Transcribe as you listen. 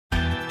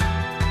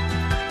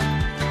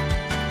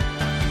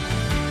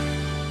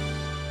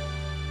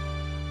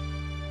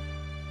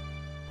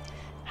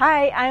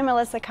Hi, I'm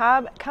Melissa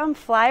Cobb. Come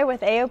fly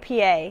with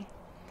AOPA.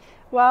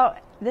 Well,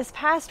 this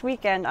past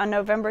weekend on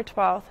November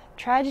 12th,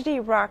 tragedy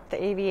rocked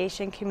the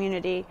aviation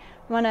community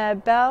when a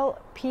Bell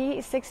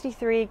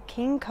P-63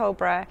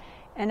 Kingcobra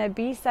and a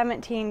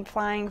B-17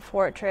 Flying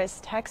Fortress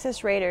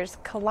Texas Raiders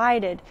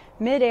collided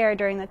midair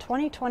during the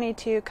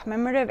 2022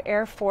 Commemorative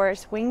Air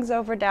Force Wings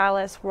Over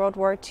Dallas World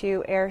War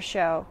II air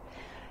show.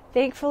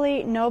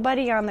 Thankfully,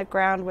 nobody on the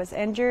ground was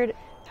injured.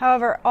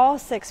 However, all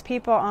 6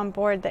 people on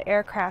board the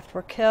aircraft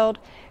were killed.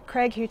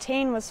 Craig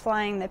Hutane was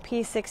flying the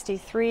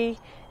P-63,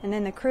 and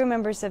then the crew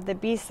members of the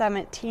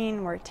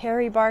B-17 were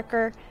Terry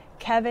Barker,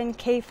 Kevin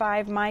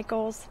K-5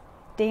 Michaels,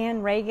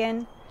 Dan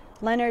Reagan,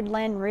 Leonard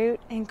Len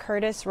Root, and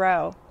Curtis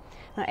Rowe.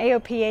 Now,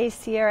 AOPA's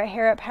Sierra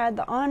Harrop had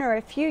the honor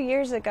a few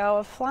years ago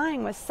of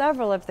flying with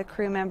several of the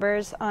crew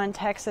members on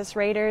Texas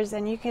Raiders,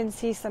 and you can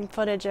see some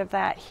footage of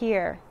that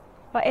here.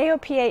 Well,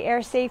 AOPA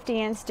Air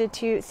Safety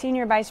Institute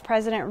Senior Vice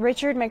President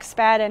Richard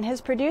McSpadden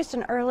has produced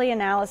an early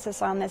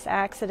analysis on this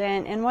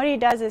accident, and what he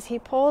does is he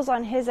pulls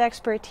on his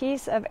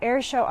expertise of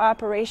airshow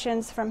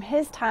operations from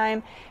his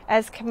time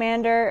as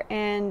commander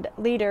and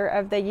leader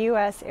of the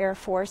U.S. Air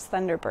Force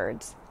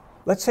Thunderbirds.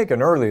 Let's take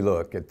an early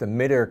look at the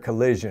midair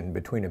collision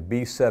between a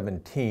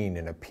B-17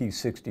 and a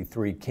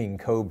P-63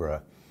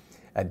 Kingcobra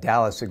at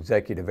Dallas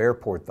Executive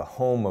Airport, the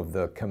home of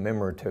the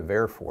Commemorative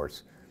Air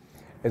Force.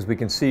 As we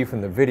can see from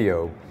the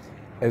video,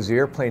 as the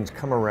airplanes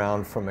come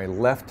around from a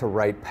left to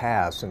right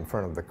pass in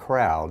front of the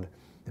crowd,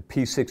 the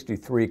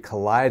P-63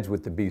 collides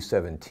with the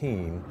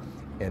B-17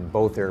 and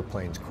both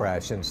airplanes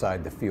crash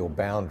inside the field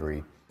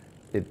boundary.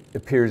 It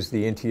appears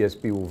the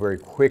NTSB will very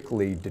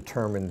quickly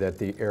determine that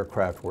the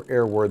aircraft were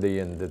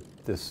airworthy and that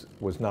this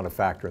was not a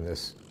factor in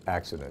this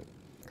accident.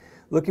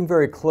 Looking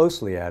very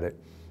closely at it,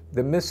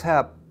 the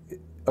mishap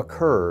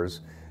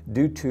occurs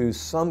due to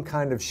some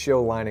kind of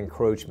show line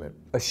encroachment.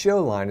 A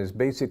show line is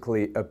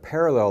basically a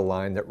parallel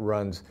line that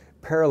runs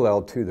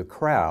parallel to the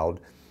crowd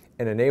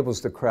and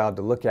enables the crowd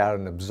to look out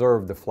and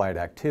observe the flight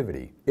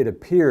activity. It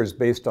appears,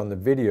 based on the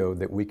video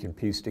that we can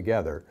piece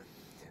together,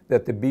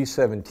 that the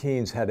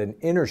B-17s had an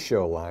inner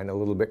show line a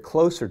little bit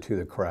closer to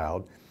the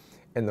crowd,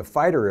 and the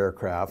fighter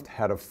aircraft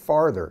had a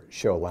farther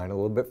show line a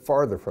little bit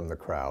farther from the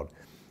crowd.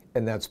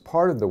 And that's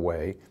part of the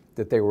way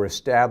that they were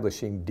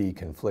establishing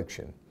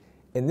deconfliction.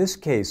 In this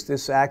case,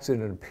 this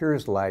accident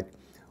appears like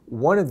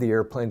one of the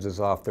airplanes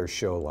is off their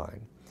show line.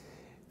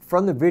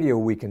 From the video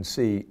we can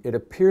see it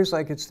appears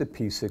like it's the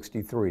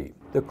P-63.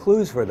 The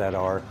clues for that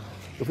are,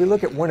 if we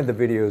look at one of the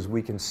videos,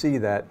 we can see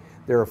that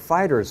there are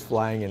fighters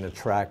flying in a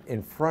track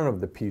in front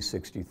of the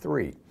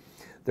P-63.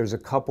 There's a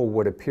couple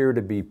what appear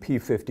to be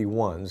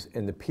P-51s,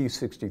 and the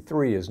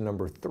P-63 is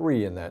number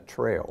 3 in that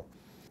trail.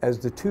 As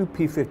the 2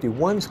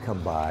 P-51s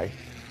come by,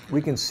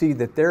 we can see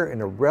that they're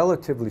in a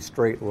relatively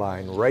straight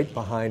line right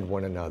behind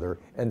one another,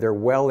 and they're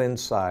well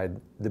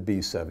inside the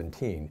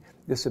B-17.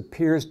 This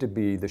appears to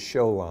be the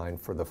show line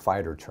for the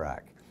fighter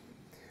track.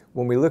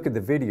 When we look at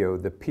the video,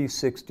 the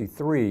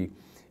P-63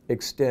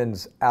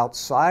 extends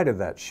outside of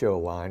that show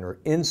line or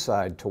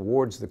inside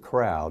towards the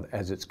crowd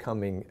as it's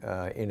coming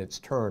in its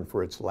turn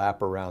for its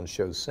lap around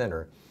show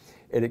center.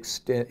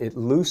 It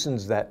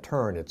loosens that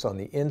turn. It's on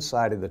the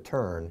inside of the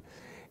turn.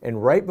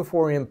 And right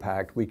before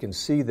impact, we can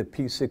see the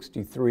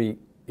P-63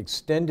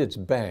 extend its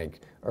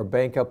bank or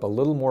bank up a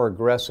little more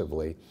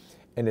aggressively,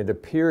 and it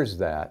appears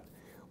that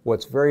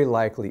what's very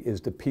likely is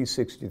the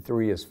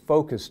P-63 is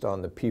focused on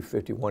the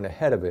P-51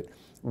 ahead of it,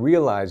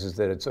 realizes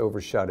that it's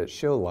overshot its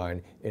show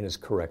line, and is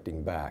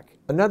correcting back.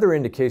 Another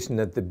indication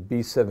that the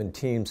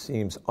B-17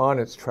 seems on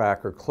its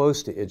track or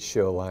close to its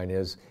show line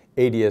is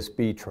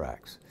ADS-B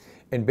tracks.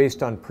 And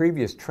based on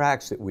previous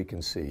tracks that we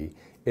can see,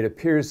 it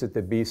appears that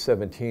the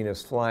B-17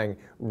 is flying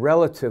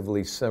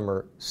relatively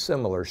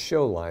similar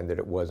show line that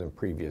it was in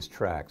previous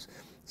tracks.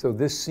 So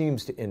this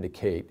seems to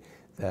indicate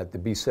that the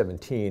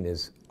B-17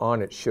 is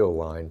on its show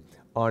line,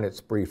 on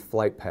its brief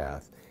flight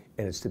path,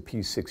 and it's the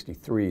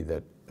P-63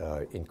 that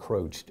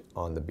encroached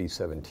on the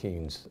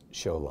B-17's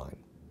show line.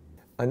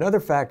 Another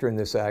factor in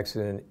this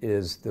accident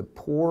is the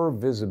poor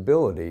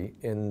visibility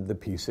in the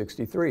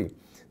P-63.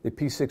 The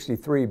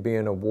P-63,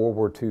 being a World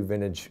War II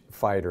vintage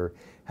fighter,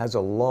 has a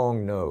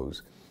long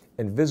nose,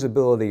 and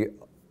visibility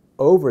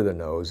over the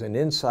nose and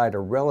inside a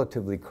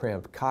relatively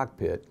cramped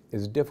cockpit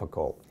is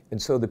difficult.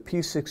 And so the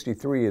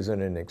P-63 is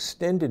in an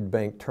extended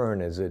bank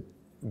turn as it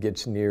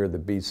gets near the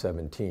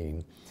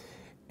B-17.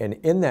 And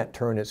in that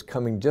turn, it's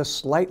coming just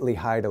slightly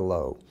high to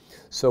low.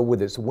 So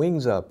with its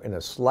wings up in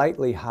a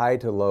slightly high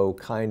to low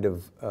kind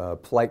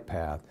of flight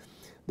path,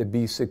 the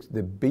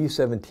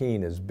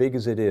B-17, as big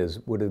as it is,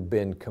 would have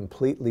been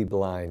completely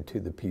blind to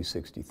the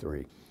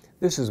P-63.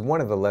 This is one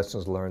of the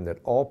lessons learned that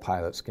all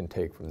pilots can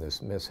take from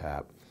this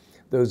mishap.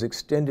 Those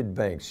extended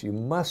banks you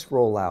must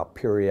roll out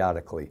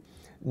periodically,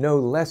 no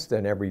less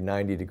than every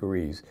 90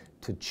 degrees,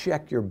 to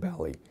check your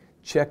belly.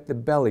 Check the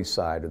belly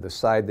side, or the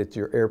side that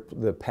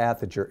the path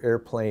that your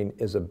airplane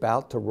is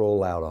about to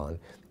roll out on,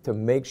 to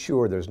make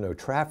sure there's no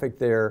traffic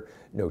there,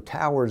 no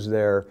towers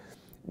there,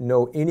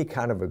 no any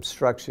kind of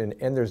obstruction,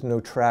 and there's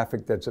no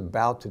traffic that's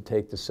about to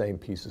take the same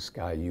piece of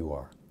sky you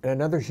are.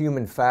 Another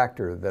human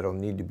factor that'll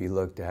need to be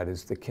looked at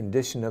is the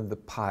condition of the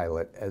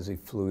pilot as he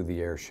flew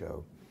the air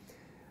show.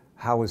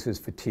 How was his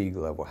fatigue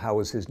level? How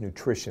was his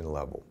nutrition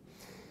level?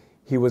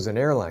 He was an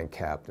airline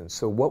captain,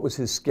 so what was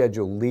his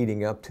schedule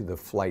leading up to the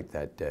flight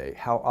that day?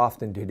 How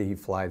often did he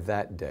fly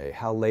that day?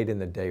 How late in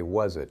the day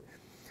was it?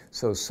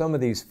 So some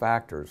of these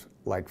factors,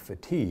 like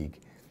fatigue,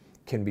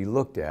 can be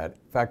looked at.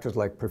 Factors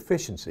like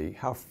proficiency,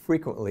 how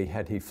frequently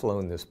had he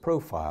flown this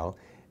profile,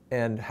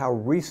 and how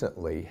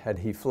recently had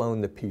he flown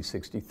the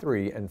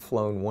P-63 and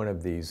flown one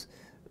of these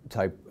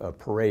type of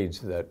parades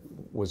that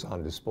was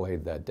on display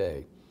that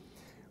day.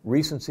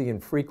 Recency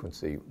and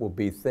frequency will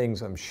be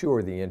things I'm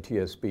sure the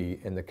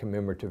NTSB and the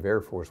Commemorative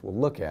Air Force will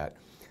look at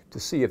to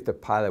see if the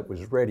pilot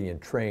was ready and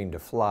trained to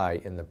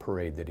fly in the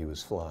parade that he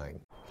was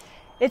flying.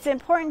 It's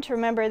important to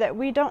remember that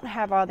we don't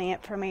have all the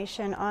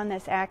information on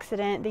this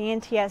accident. The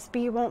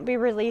NTSB won't be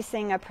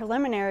releasing a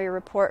preliminary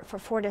report for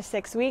 4 to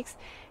 6 weeks,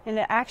 and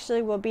it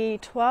actually will be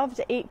 12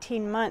 to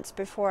 18 months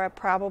before a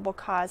probable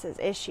cause is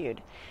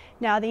issued.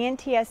 Now, the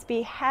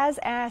NTSB has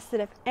asked that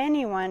if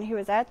anyone who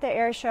is at the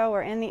air show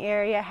or in the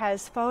area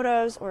has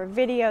photos or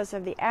videos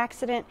of the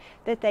accident,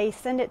 that they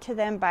send it to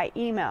them by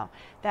email.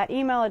 That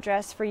email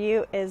address for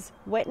you is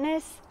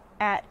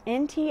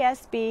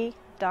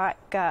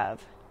witness@ntsb.gov.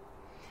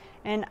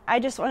 And I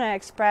just want to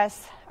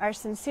express our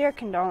sincere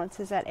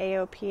condolences at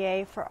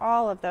AOPA for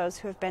all of those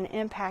who have been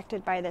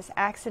impacted by this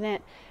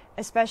accident,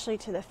 especially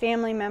to the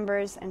family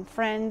members and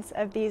friends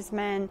of these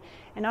men,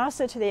 and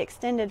also to the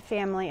extended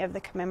family of the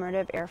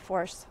Commemorative Air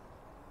Force.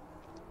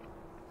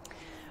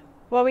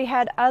 Well, we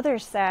had other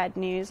sad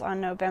news on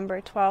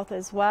November 12th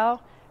as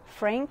well.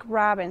 Frank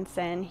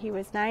Robinson, he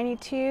was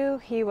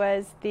 92. He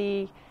was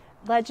the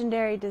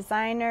legendary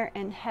designer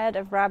and head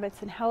of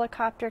Robinson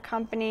Helicopter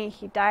Company.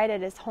 He died at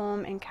his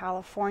home in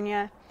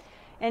California.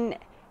 And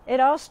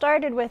it all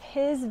started with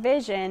his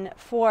vision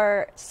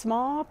for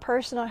small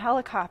personal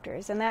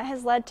helicopters, and that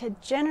has led to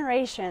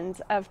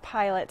generations of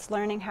pilots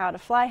learning how to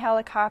fly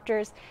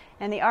helicopters,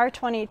 and the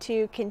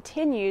R-22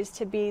 continues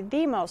to be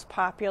the most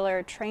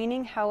popular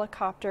training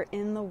helicopter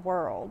in the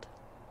world.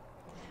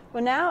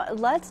 Well, now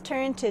let's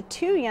turn to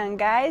two young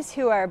guys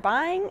who are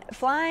buying,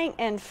 flying,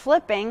 and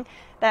flipping,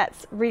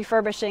 that's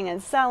refurbishing and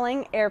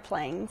selling,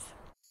 airplanes.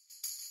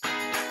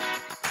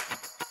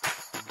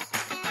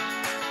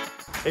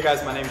 Hey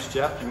guys, my name's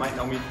Jeff. You might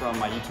know me from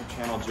my YouTube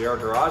channel JR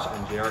Garage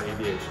and JR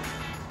Aviation.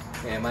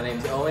 And my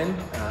name's Owen,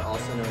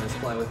 also known as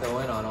Fly with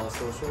Owen on all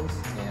socials.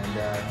 And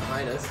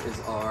behind us is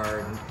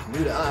our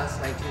new to us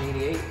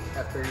 1988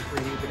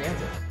 F-33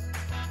 Bonanza.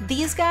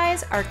 These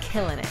guys are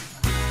killing it.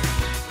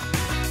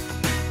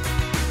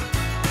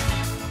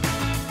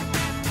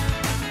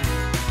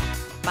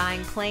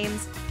 Buying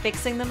planes,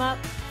 fixing them up,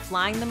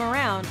 flying them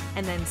around,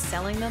 and then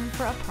selling them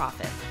for a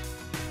profit.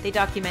 They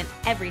document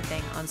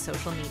everything on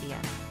social media.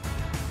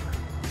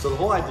 So the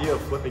whole idea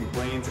of flipping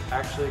planes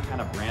actually kind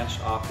of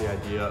branched off the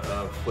idea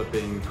of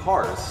flipping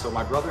cars. So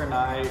my brother and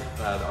I,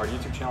 our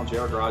YouTube channel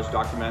JR Garage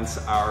documents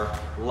our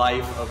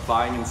life of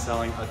buying and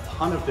selling a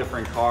ton of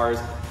different cars,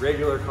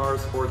 regular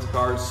cars, sports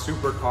cars,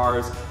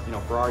 supercars, you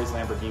know, Ferraris,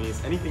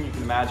 Lamborghinis, anything you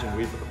can imagine.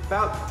 We've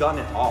about done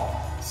it all.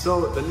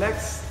 So the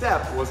next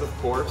step was, of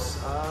course,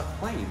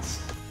 planes.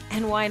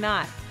 And why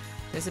not?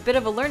 There's a bit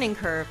of a learning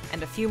curve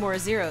and a few more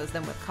zeros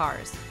than with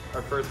cars.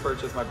 Our first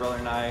purchase, my brother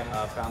and I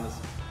found this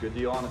good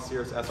deal on a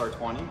Cirrus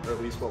SR20, or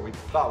at least what we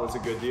thought was a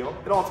good deal.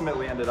 It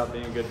ultimately ended up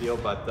being a good deal,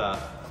 but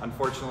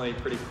unfortunately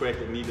pretty quick.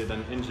 It needed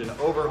an engine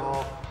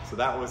overhaul, so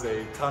that was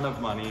a ton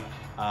of money.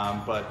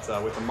 But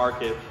with the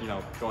market, you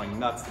know, going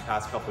nuts the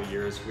past couple of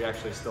years, we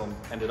actually still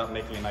ended up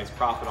making a nice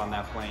profit on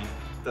that plane,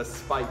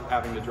 despite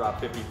having to drop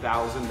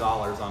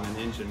 $50,000 on an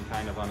engine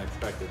kind of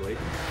unexpectedly.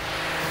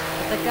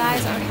 The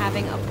guys are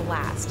having a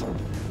blast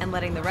and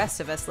letting the rest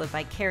of us live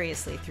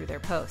vicariously through their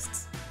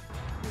posts.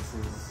 This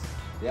is,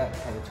 yeah,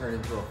 kind of turned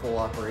into a full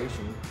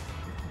operation.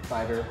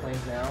 5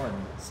 airplanes now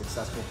and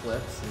successful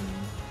flips, and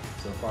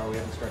so far we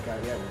haven't struck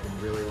out yet. We've been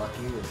really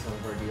lucky with some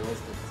of our deals,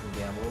 took some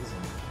gambles,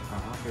 and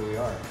here we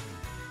are.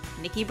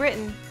 Nikki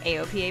Britton,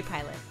 AOPA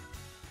pilot.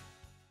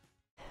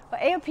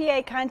 Well,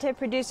 AOPA content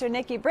producer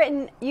Nikki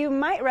Britton, you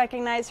might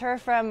recognize her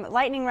from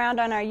Lightning Round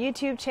on our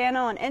YouTube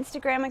channel and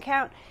Instagram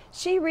account.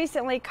 She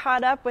recently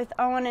caught up with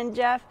Owen and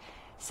Jeff.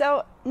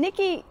 So,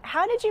 Nikki,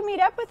 how did you meet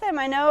up with them?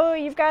 I know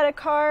you've got a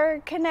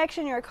car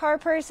connection, you're a car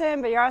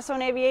person, but you're also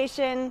in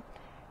aviation.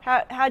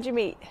 How'd you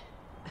meet?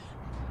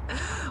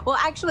 Well,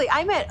 actually,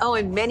 I met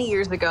Owen many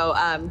years ago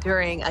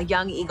during a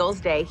Young Eagles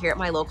Day here at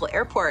my local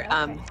airport.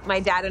 Okay. My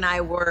dad and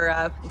I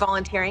were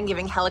volunteering,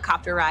 giving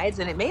helicopter rides,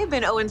 and it may have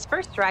been Owen's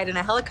first ride in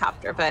a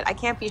helicopter, but I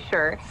can't be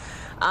sure.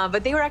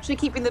 But they were actually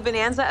keeping the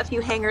Bonanza a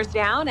few hangars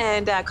down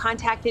and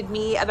contacted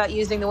me about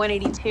using the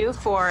 182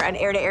 for an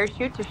air-to-air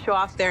shoot to show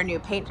off their new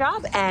paint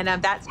job. And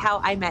that's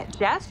how I met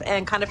Jeff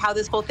and kind of how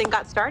this whole thing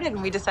got started,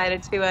 and we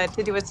decided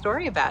to do a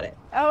story about it.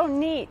 Oh,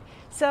 neat.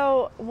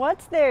 So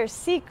what's their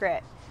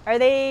secret? Are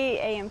they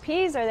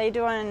AMPs? Are they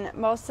doing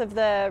most of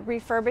the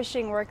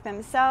refurbishing work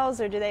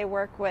themselves, or do they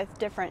work with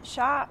different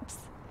shops?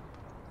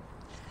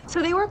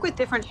 So they work with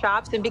different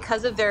shops, and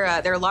because of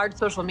their large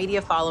social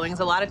media followings,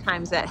 a lot of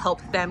times that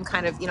helps them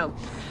kind of,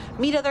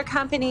 meet other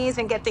companies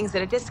and get things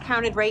at a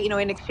discounted rate,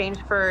 in exchange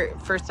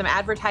for some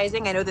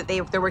advertising. I know that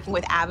they're working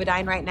with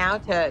Avidyne right now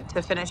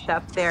to finish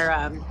up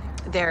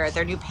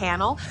their new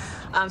panel.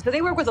 So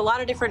they work with a lot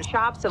of different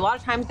shops. A lot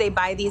of times they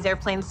buy these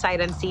airplanes sight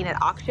unseen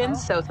at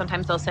auctions. So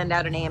sometimes they'll send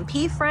out an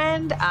AMP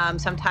friend.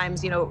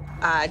 Sometimes,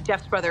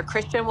 Jeff's brother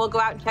Christian will go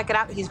out and check it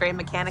out. He's very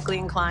mechanically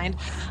inclined.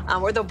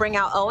 Or they'll bring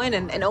out Owen,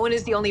 and Owen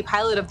is the only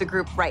pilot of the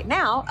group right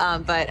now.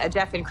 But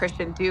Jeff and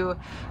Christian do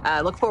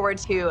look forward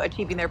to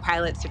achieving their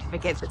pilot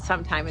certificates at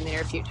some time in the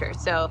near future.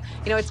 So,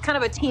 it's kind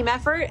of a team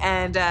effort,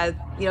 and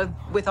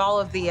with all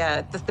of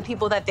the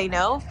people that they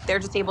know, they're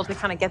just able to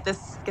kind of get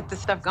this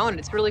stuff going.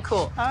 It's really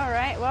cool. All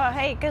right. Well,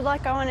 hey, good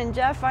luck, Owen and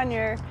Jeff, on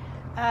your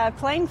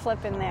plane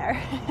flipping there.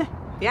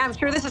 Yeah, I'm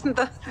sure this isn't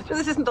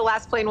the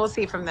last plane we'll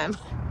see from them.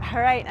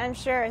 All right, I'm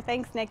sure.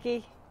 Thanks,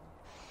 Nikki.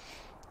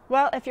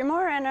 Well, if you're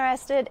more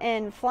interested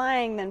in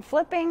flying than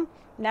flipping,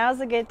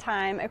 now's a good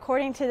time.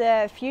 According to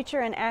the Future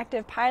and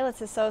Active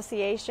Pilots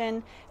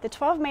Association, the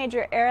 12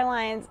 major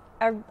airlines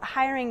are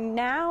hiring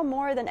now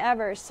more than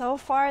ever. So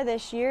far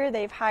this year,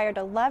 they've hired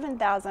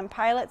 11,000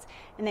 pilots,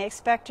 and they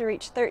expect to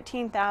reach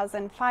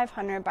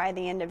 13,500 by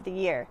the end of the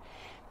year.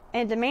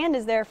 And demand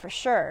is there for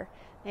sure.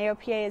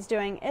 AOPA is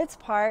doing its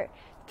part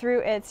through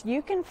its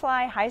You Can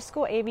Fly high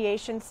school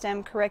aviation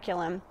STEM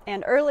curriculum.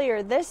 And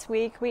earlier this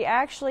week, we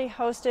actually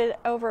hosted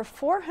over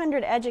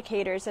 400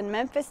 educators in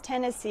Memphis,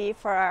 Tennessee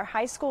for our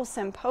high school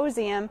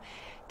symposium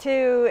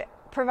to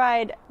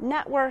provide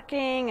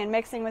networking and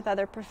mixing with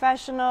other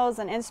professionals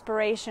and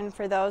inspiration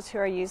for those who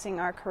are using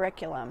our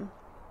curriculum.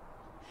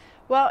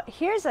 Well,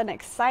 here's an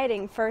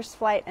exciting first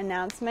flight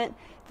announcement.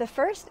 The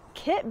first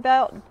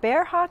kit-built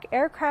Bearhawk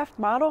Aircraft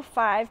Model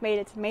 5 made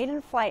its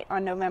maiden flight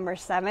on November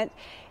 7th.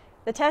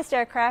 The test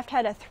aircraft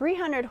had a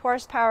 300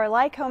 horsepower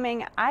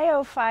Lycoming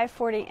IO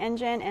 540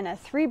 engine and a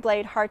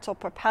 3-blade Hartzell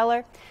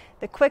propeller.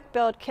 The quick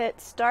build kit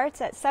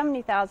starts at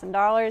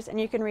 $70,000, and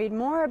you can read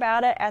more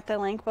about it at the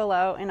link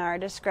below in our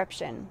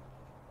description.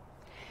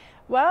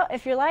 Well,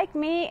 if you're like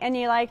me and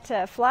you like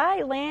to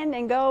fly, land,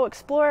 and go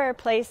explore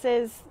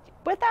places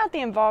without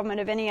the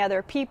involvement of any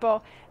other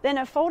people, then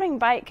a folding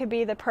bike could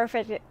be the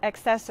perfect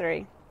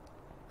accessory.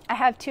 I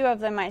have 2 of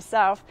them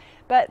myself,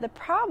 but the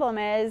problem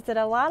is that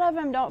a lot of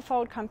them don't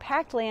fold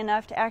compactly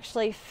enough to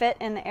actually fit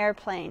in the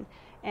airplane.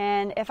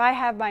 And if I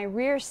have my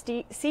rear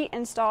seat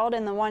installed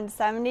in the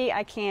 170,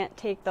 I can't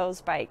take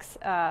those bikes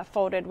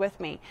folded with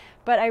me.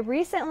 But I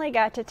recently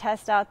got to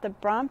test out the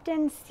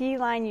Brompton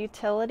C-Line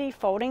Utility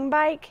folding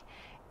bike.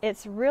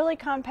 It's really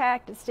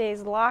compact, it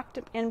stays locked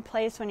in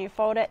place when you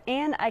fold it,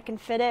 and I can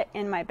fit it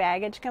in my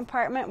baggage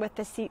compartment with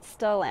the seat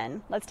still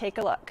in. Let's take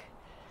a look.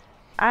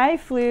 I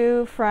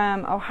flew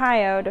from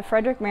Ohio to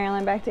Frederick,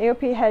 Maryland, back to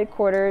AOPA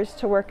headquarters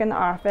to work in the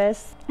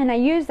office, and I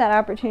used that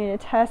opportunity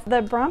to test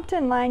the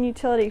Brompton Line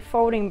Utility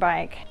folding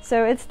bike.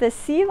 So it's the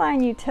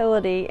C-Line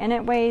Utility, and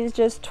it weighs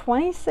just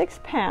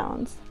 26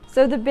 pounds.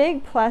 So the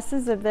big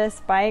pluses of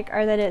this bike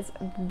are that it's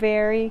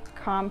very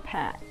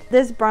compact.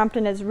 This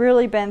Brompton has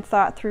really been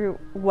thought through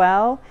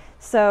well,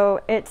 so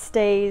it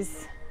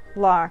stays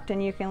locked,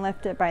 and you can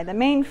lift it by the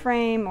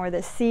mainframe or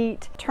the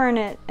seat, turn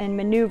it and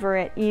maneuver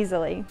it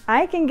easily.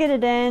 I can get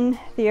it in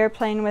the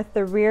airplane with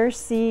the rear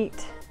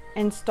seat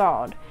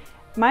installed.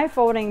 My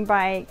folding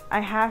bike,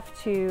 I have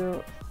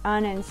to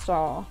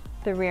uninstall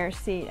the rear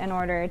seat in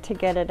order to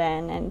get it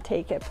in and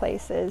take it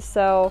places.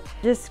 So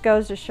just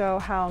goes to show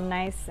how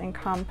nice and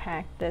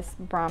compact this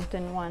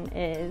Brompton one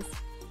is.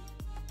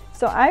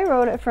 So I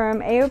rode it from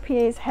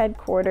AOPA's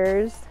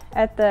headquarters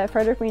at the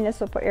Frederick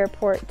Municipal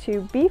Airport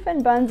to Beef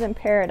and Buns in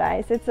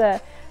Paradise. It's a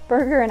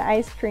burger and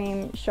ice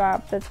cream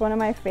shop that's one of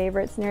my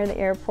favorites near the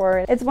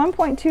airport. It's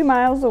 1.2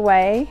 miles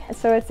away,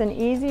 so it's an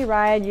easy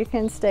ride. You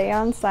can stay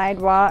on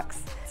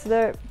sidewalks. So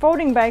the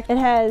folding bike, it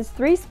has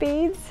 3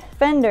 speeds,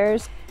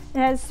 fenders, it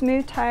has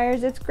smooth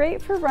tires. It's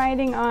great for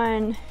riding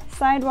on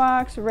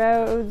sidewalks,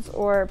 roads,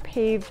 or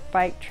paved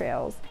bike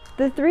trails.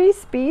 The 3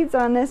 speeds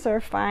on this are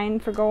fine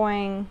for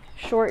going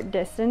short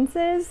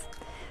distances,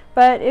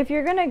 but if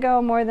you're gonna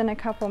go more than a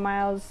couple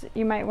miles,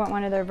 you might want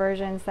one of their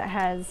versions that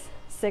has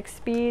 6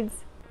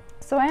 speeds.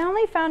 So I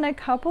only found a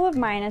couple of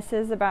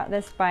minuses about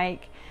this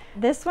bike.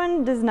 This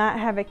one does not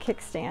have a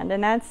kickstand,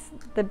 and that's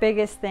the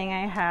biggest thing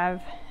I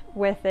have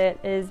with it,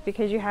 is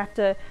because you have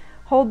to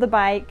hold the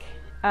bike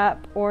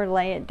up or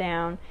lay it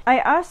down. I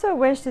also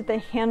wish that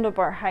the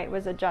handlebar height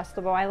was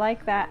adjustable. I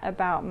like that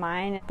about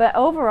mine. But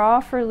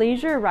overall, for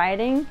leisure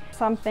riding,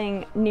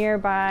 something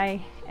nearby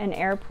an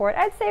airport,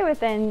 I'd say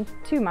within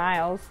 2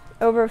 miles,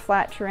 over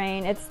flat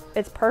terrain,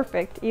 it's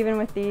perfect, even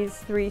with these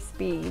 3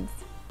 speeds.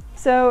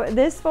 So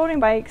this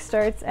folding bike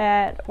starts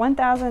at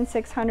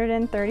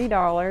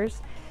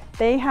 $1,630.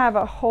 They have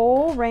a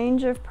whole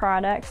range of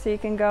products, so you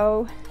can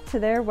go to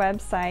their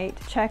website,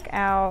 check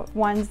out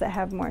ones that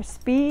have more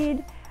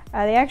speed.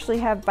 They actually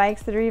have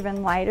bikes that are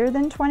even lighter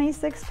than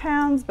 26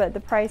 pounds, but the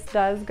price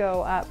does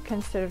go up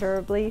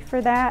considerably for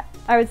that.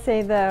 I would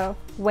say the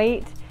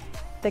weight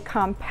The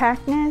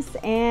compactness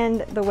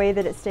and the way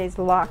that it stays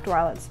locked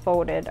while it's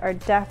folded are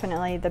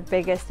definitely the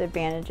biggest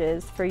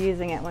advantages for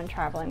using it when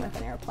traveling with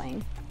an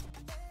airplane.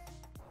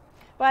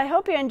 Well, I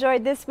hope you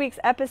enjoyed this week's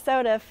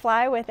episode of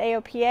Fly with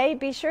AOPA.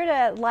 Be sure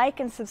to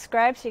like and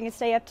subscribe so you can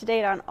stay up to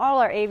date on all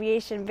our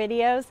aviation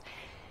videos.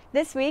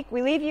 This week,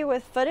 we leave you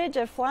with footage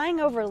of flying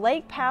over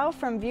Lake Powell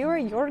from viewer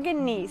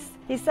Jorgen Nies.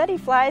 He said he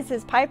flies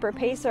his Piper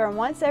Pacer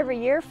once every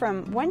year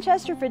from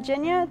Winchester,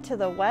 Virginia to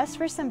the west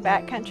for some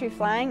backcountry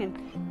flying,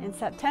 and in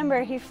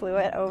September he flew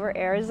it over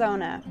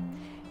Arizona.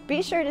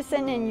 Be sure to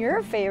send in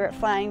your favorite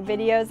flying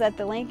videos at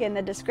the link in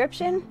the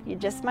description. You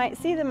just might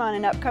see them on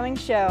an upcoming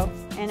show.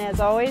 And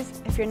as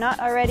always, if you're not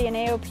already an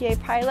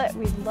AOPA pilot,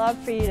 we'd love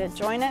for you to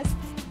join us.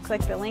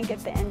 Click the link at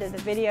the end of the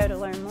video to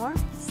learn more.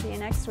 See you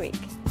next week.